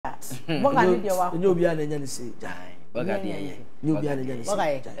Yes. Boga ni dia wa. Nyo bia na nya ni sei. Boga dia ye. Nyo bia na nya ni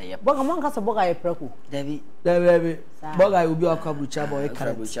sei. Boga mon kasa boga ye preku. David. Boga obi akwabu chaba e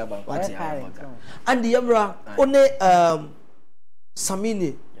carrot. What ya? And the yamra one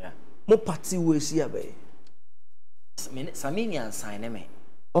Samini. Mo party we see abe. Samini and sign me.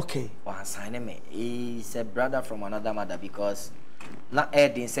 Okay. Or sign me. He's a brother from another mother because not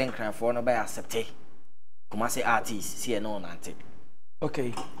Ed in Saint Crown for no by accept. Come say artist, see no nante.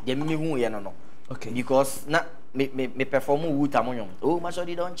 Okay. They me who you know. Okay. Because na me perform Wutamonyom. Oh, my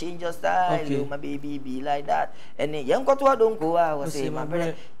sorry, don't change your style. Okay. Oh, my baby be like that. And young got to don't go. I was saying, my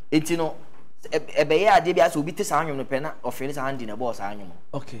brother, it's you know, a bear did as will be this annual penna or Felix hand in a boss annual.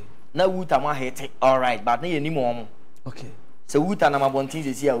 Okay. Now Wutama hate all right, but no anymore. Okay. So Wutana my bontis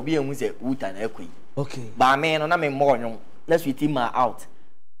is here will be a music Wutan equi. Okay. But man, on a more let's with him out.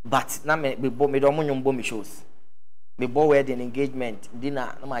 But now me don't bomb shows. Me boy wedding engagement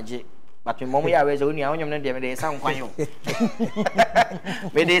dinner no magic. But my mom ya was only on them they sound quite.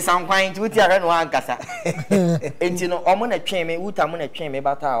 Me they sound quite to tear and one cassa. And you know, I'm gonna train me, Utamuna train me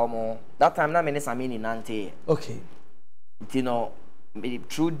about our that time na me Samini nante. Okay. You know,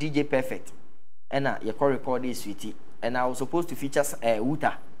 true DJ perfect. And you call record this sweetie. And I was supposed to feature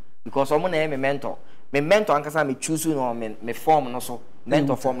Uta because I'm gonna me mentor. Me mentor ankasa me choose no me form no so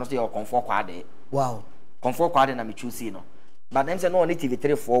mentor form no so your comfort quad. Wow. Comfort quad na me choose no. But them say no only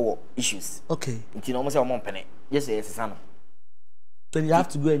TV3 forward issues. Okay. Until almost a month penny. Yes, yes, son. Then you have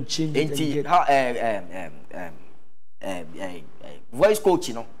to go and change it. Until voice coach,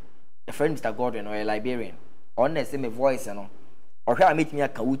 you know, a friend Mr. Gordon or a Liberian. Honestly, my voice, you know. Or how I meet me a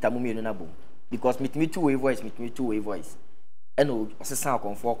Kawuta Mumi no boom. Because meet me two-way voice, And no sound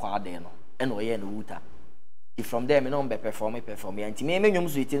comfort quad there, no. And no yeah no Uta. If from there me no be perform. And me me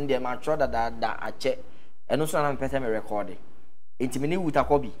sweeting them I try that I check. And also I'm better me recording. Intimini Uta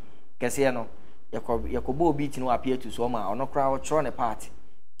Kobi. Kese no. Yakobo beat no appear to soma or no crowd throwing a party.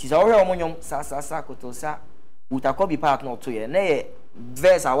 Tis all your sa kotosa Uta Kobi part not to ye. Nay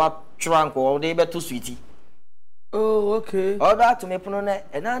verse our trunk all day but too sweetie. Oh, okay. All that to me punone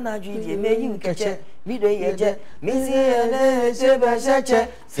and Anna Judy may you catch it. Me do ye jet. Missy and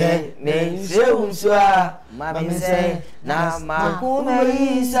say me so Mammy say na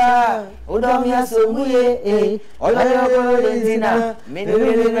Makumisa Odomia so we all your dinner. Me do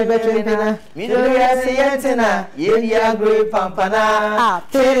better me do yentina ye great pampana.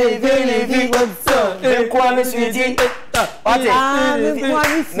 Very so the quality sweetie.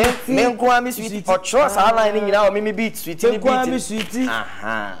 Men kwami sweetie for trust aligning now me beat sweetie kwami sweetie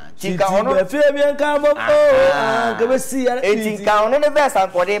aha tinka ono fe bien ka mo go be see ya tinka ono ne verse an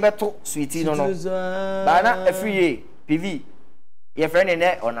for dey beto sweetie no ba na afrie pv ye friend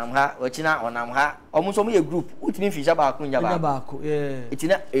ne onam ha ochina onam ha omuso mo ye group utimi fisha ba ko nya ba ko yeah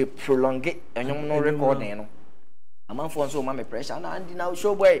itina a prolong enyom no recording no amanfo nso ma me pressure na andi na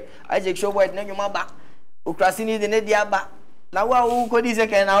show boy Isaac show boy na nyoma ba Ukrasini de ne dia ba na wa wo ko di se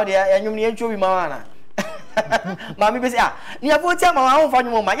ken na wo de anyum ne ntwo bi ma wana mami be se ni aboti ama wa ho fa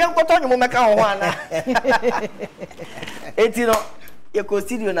nyum ma ye nkoto nyum me ka ho ana etino ye ko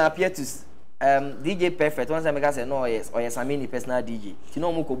studio na Pietus DJ perfect once I make say no yes or Samini personal DJ ti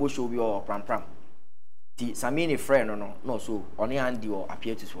no mo ko bo show bi o pram ti Samini friend no so oni handi o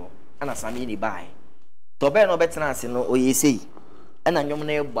Pietus for ana Samini buy to be no better ase no o ye sei ana nyom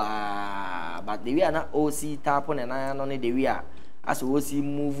na egba but the way na OC tap on na no the way as OC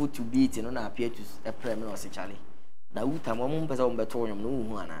move to beat no na appear to a prem no se chale na uta mo mo pesa o beto nyom no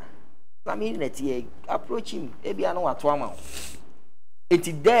hu ana Samini na tie approach him e bia no wato ama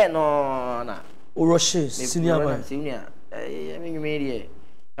eti there no na o rushes senior man me nyum dey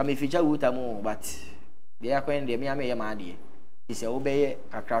ka me feature uta mo but dey akwen dey me am ye ma dey ise obeye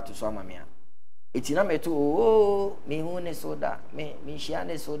kakra to so ama me Itina me to me hune soda me shia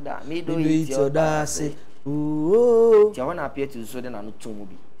ne soda me do it soda say oh ti wana appear to soda na no tomu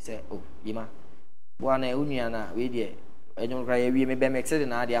bi say oh yima bwana unua na we de enyo kra ye wi me be me exede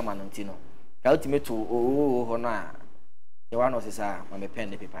na ade ama no ntino ka ultimate to ho no a ti wana osisa ma me pen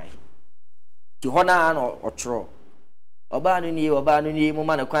de paper ti ho na no otro oba no ni mo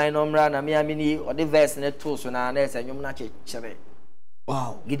ma na kwan no mra na me amini o de verse ne to so na na ese nyom na chechere.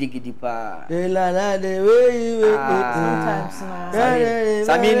 Wow, giddy pa. La the way sometimes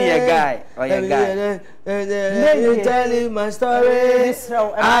Samini a guy or a guy. You telling my story.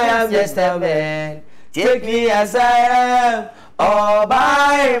 I am just a man. Take me as I am, all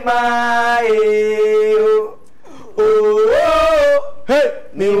by my. Oh, hey,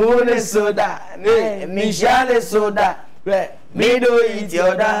 me one soda, me shale soda, me do it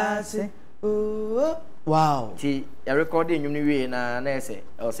your dance. Oh. Wow. Ti ya recording nyum ni we na say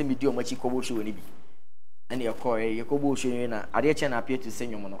o say video machi kobo show ni bi. And your core ye kobo show na ade che na appear to say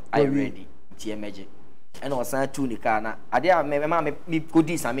nyum no I ready. Ti emeje. And o san tu ni car na ade a me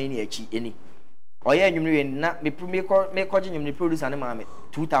kodi Samini achi eni. Oye nyum ni na me ko nyum ni producer na ma me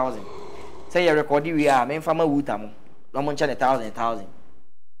 2000. Say you recording we are me fama wuta mo. No mo ncha 1000.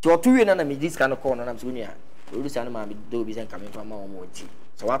 To tu we na me this kind of call na so ni a. Producer na ma me do bi sen ka me fama o mo ti.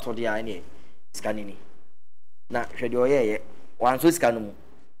 So what to dia any scanning. Na hwede oyeye wan so sika no mu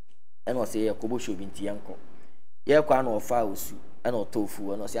e no say yakobo show bi nti yanko ye kwa na ofa osu e no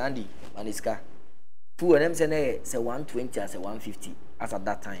tofu no say Andy maniska fu them say na say 120 as 150 as at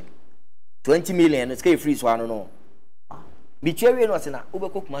that time 20 million no sky free so ano no bi chewe no say na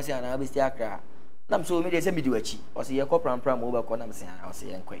obeko kuma say na abesti akra nam so me dey say me di wachi o say ye ko pram mo obeko nam say o say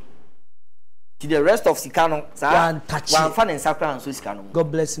yankoi to the rest of sika no sa wan fa ne sakra so sika no.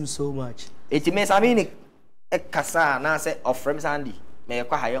 God bless him so much. It means Samini e kasa na say of friends Andy me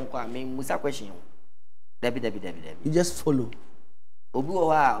kwa hayen kwa me musa question debi you just follow obi o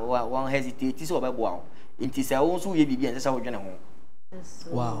ha one hesitate ti so obebo a nti say won so ye bibi en say wodwene ho.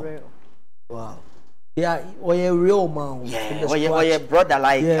 Wow yeah oye real man. Yeah oye brother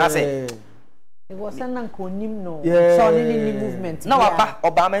like I say it was an ankonim no so any movement na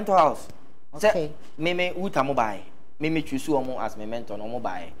oba mental house say me uta mo bai me chusu omo as me mentor no mo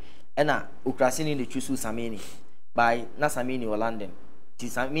bai ena ukrasini le chusu Samini by na Samini o London ti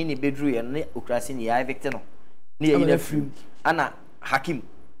Samini bedru ye ne ukrasini ya evicte no ne ye na free ana hakim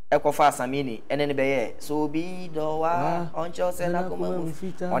ekofa Samini ene ne be ye so bi do wa oncho se na koma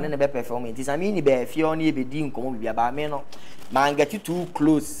one ne be perform ti Samini be fie on ye be di nkomo bibia ba me no man get too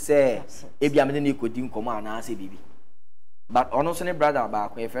close say e bia me ne ko di nkomo ana se bibi but ono so ne brother ba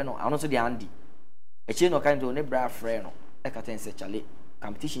ko e friend no ono so di Andy e che no kan do ne bra friend no e ka ten se chale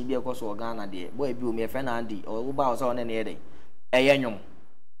competition bi ekọ so Ghana de boy bi o me friend Andy o wo ba o so ne ne dey eyenyum.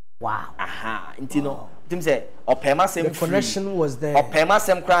 Wow. Aha nti no tim say opema sem the connection was there opema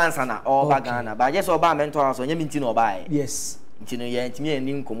sem kransa na o ba Ghana ba je so ba mentor house onye mi nti no ba yes nti no ye ntimi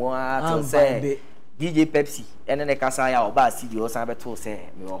ani nkomo a to say DJ Pepsi ene ne kasa ya o ba CD o san beto say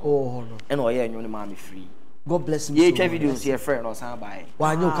me ho oh no ene o ye enyo ne ma me free. God bless him. Ye twa videos here friend o san ba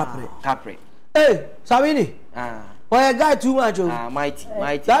wa nyo capre hey Samini why guy too much oh mighty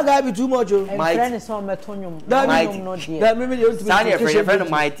that guy be too much oh my friend is on metonyum mighty that me dey want to be friend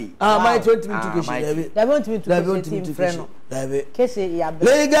mighty mighty want me to question they want me to friend David kese ya be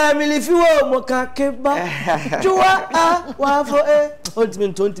le guy me lifi wo mo ka keba jua wa for want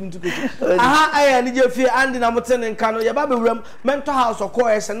me to question aha aya ni je fie Andy na mo tene nka no ye ba be wuram mental house of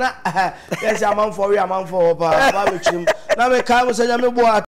course na yes am for we am for ba be chim na me kai mo sanya me bo